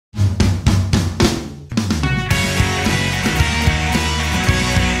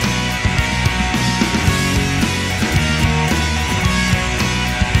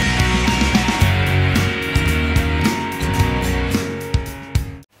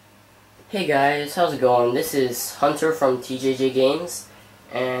Hey guys, how's it going? This is Hunter from TJJ Games,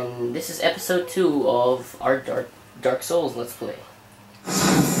 and this is episode 2 of our Dark Souls Let's Play.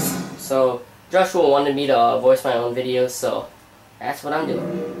 So, Joshua wanted me to voice my own videos, so that's what I'm doing.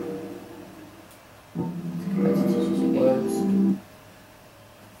 Back to TJJ Games.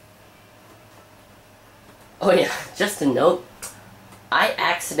 Oh yeah, just a note, I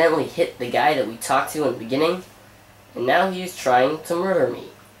accidentally hit the guy that we talked to in the beginning, and now he's trying to murder me.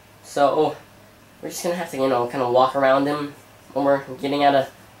 So, we're just gonna have to, kind of walk around him when we're getting out of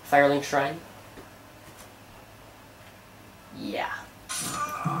Firelink Shrine. Yeah.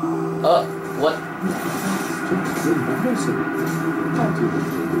 What?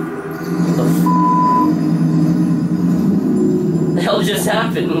 The hell just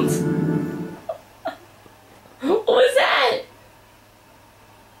happened? What was that?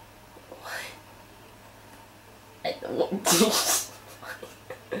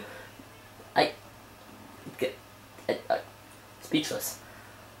 Speechless.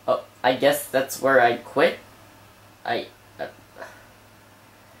 Oh, I guess that's where I quit. Okay,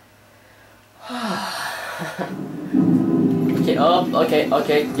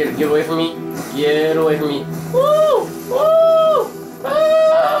 okay, get away from me. Get away from me. Woo! Woo!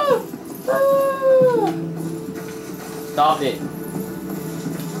 Ah! Ah! Stop it.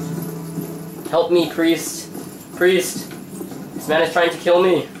 Help me, priest. Priest. This man is trying to kill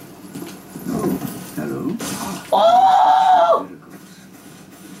me. Oh, hello. Oh!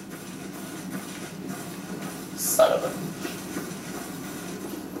 Son of a...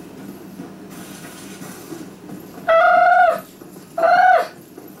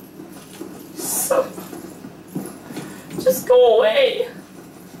 Just go away.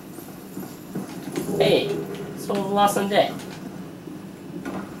 Hey, so lost on deck.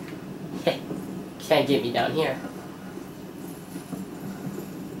 Can't get me down here.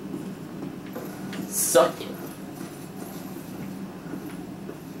 Suck it.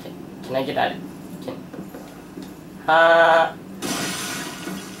 Can I get out of it?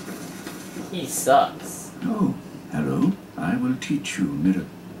 He sucks. Oh, hello. I will teach you miracles.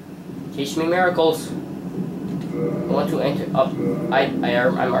 Teach me miracles. I want to enter up. I'm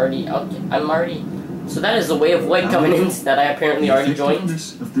already out. I'm already. So that is the way of White Covenant that I apparently already joined. The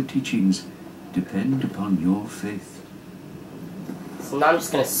effectiveness of the teachings depend upon your faith. So now I'm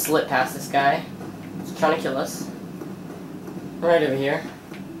just gonna slip past this guy. He's trying to kill us. Right over here.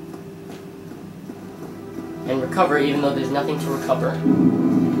 And recover, even though there's nothing to recover.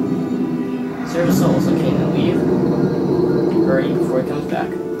 Serve souls. Okay, now leave. Hurry before he comes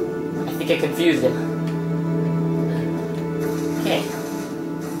back. I think I confused him. Okay.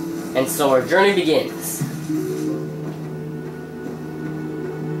 And so our journey begins.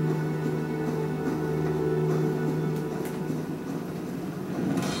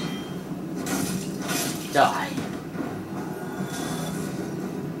 Die.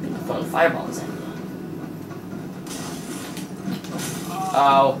 Throwing fireballs at me.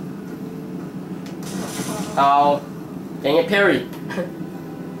 Ow. Ow. Dang it, parry. I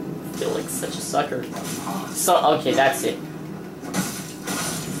feel like such a sucker. So, okay, that's it.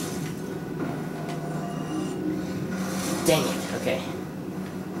 Dang it, okay.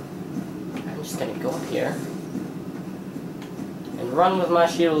 I'm just gonna go up here. And run with my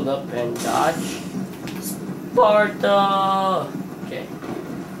shield up and dodge. Sparta! Okay.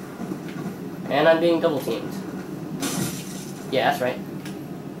 And I'm being double teamed. Yeah, that's right.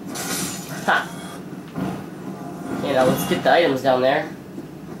 Ha! Okay, now let's get the items down there.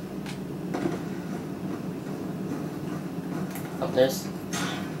 Up this.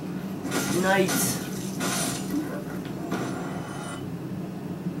 Nice.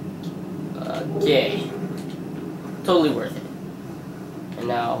 Okay. Totally worth it. And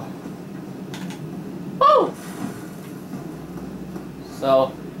now... Woo!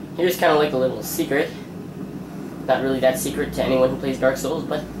 So, here's kind of like a little secret. Not really that secret to anyone who plays Dark Souls,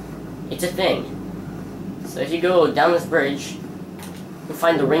 but it's a thing. So if you go down this bridge, you'll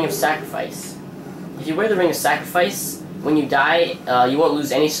find the Ring of Sacrifice. If you wear the Ring of Sacrifice, when you die, you won't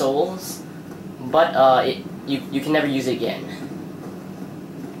lose any souls, but you can never use it again.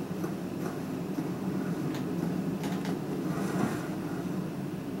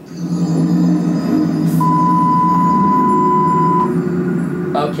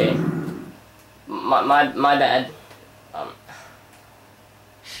 Okay. My bad.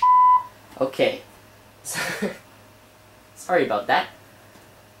 Okay. Sorry about that.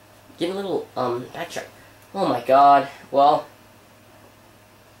 Getting a little, backtrack. Oh my god. Well,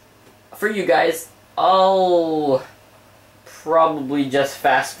 for you guys, I'll probably just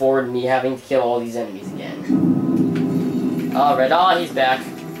fast forward me having to kill all these enemies again. Alright, he's back.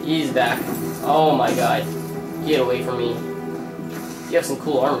 He's back. Oh my god. Get away from me. You have some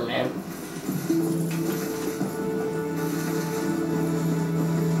cool armor, man.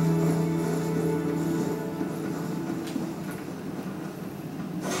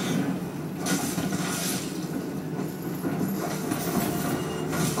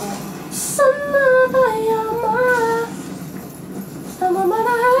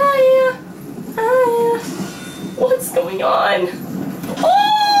 What's going on?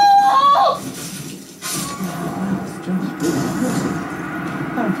 Oh!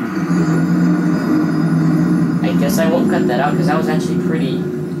 I guess I won't cut that out because that was actually pretty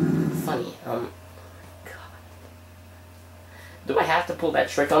funny. God. Do I have to pull that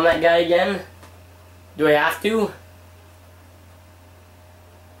trick on that guy again? Do I have to?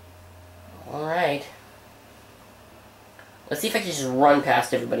 Alright. Let's see if I can just run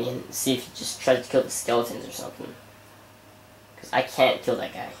past everybody and see if he just tries to kill the skeletons or something. Because I can't kill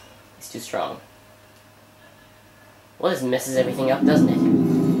that guy. He's too strong. Well, this messes everything up, doesn't it?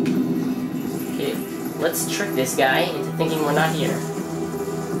 Okay, let's trick this guy into thinking we're not here.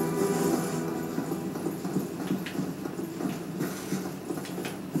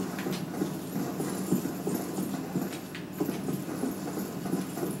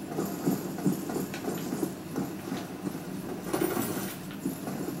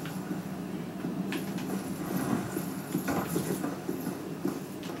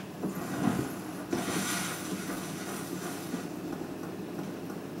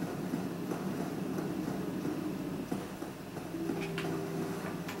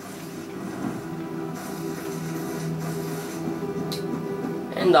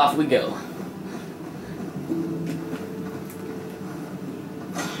 And off we go.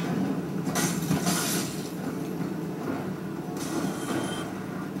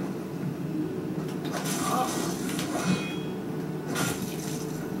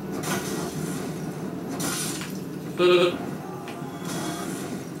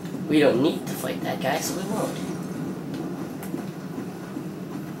 We don't need to fight that guy, so we won't.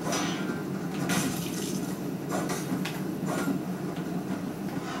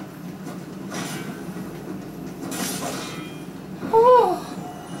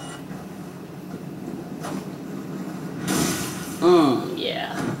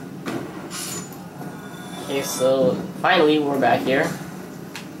 Yeah. Okay, so finally we're back here.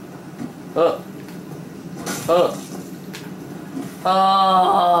 Oh. Oh.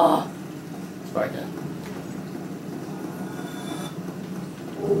 Oh. Sparta.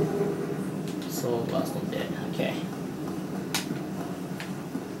 So lost and dead. Okay.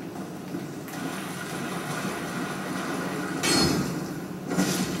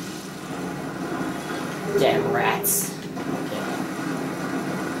 Damn rats.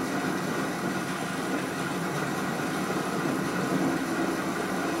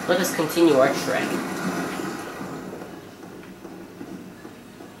 Let us continue our trek.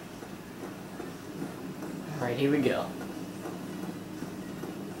 Alright, here we go.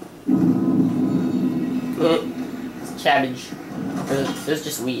 It's cabbage. There's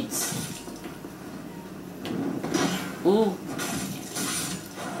just weeds. Ooh.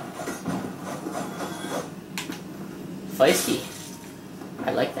 Feisty.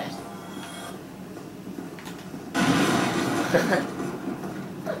 I like that.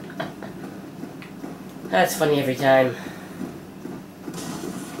 That's funny every time.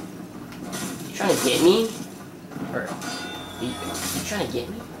 You trying to get me? Or you trying to get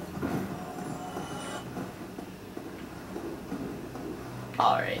me?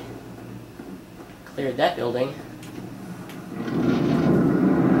 Alright. Cleared that building.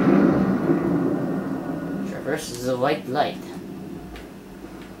 Traverses the white light.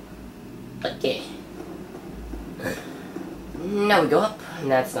 Okay. Now we go up, and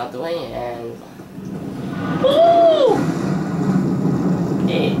that's not the way, and... Woo!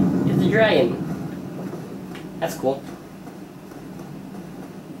 Hey, it's the dragon. That's cool.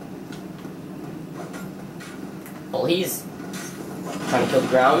 Well, he's trying to kill the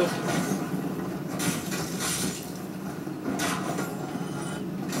ground.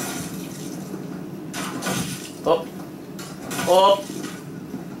 Up. Up.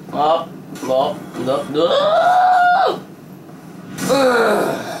 Up. Up. No!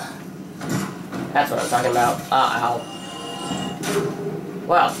 That's what I'm talking about. Ow.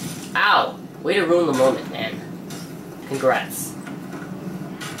 Well, ow. Way to ruin the moment, man. Congrats.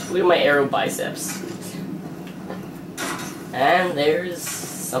 Look at my arrow biceps. And there's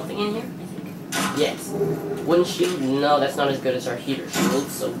something in here, I think. Yes. Wooden shield? No, that's not as good as our heater shield,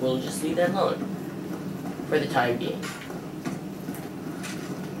 so we'll just leave that alone. For the time being.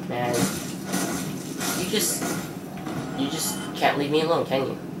 Man. You just can't leave me alone, can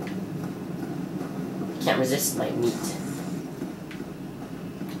you? Can't resist my meat.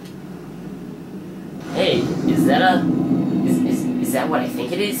 Hey, is that a... Is that what I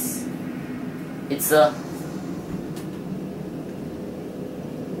think it is? It's a...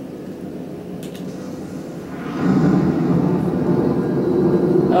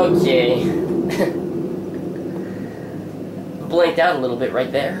 Okay. Blanked out a little bit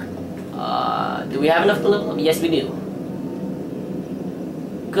right there. Do we have enough to level up? Yes, we do.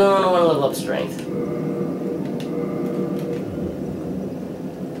 Gonna want to level up strength.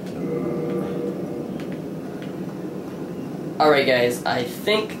 Alright guys, I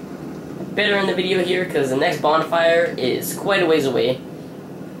think better in the video here because the next bonfire is quite a ways away.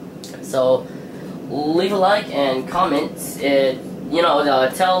 So leave a like and comment. You know,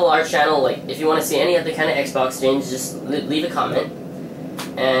 tell our channel, like, if you want to see any other kind of Xbox games, just leave a comment.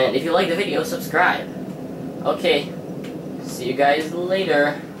 And if you like the video, subscribe. Okay, see you guys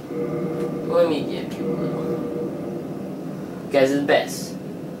later. Let me give you a little... You guys are the best.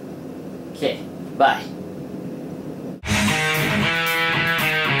 Okay, bye.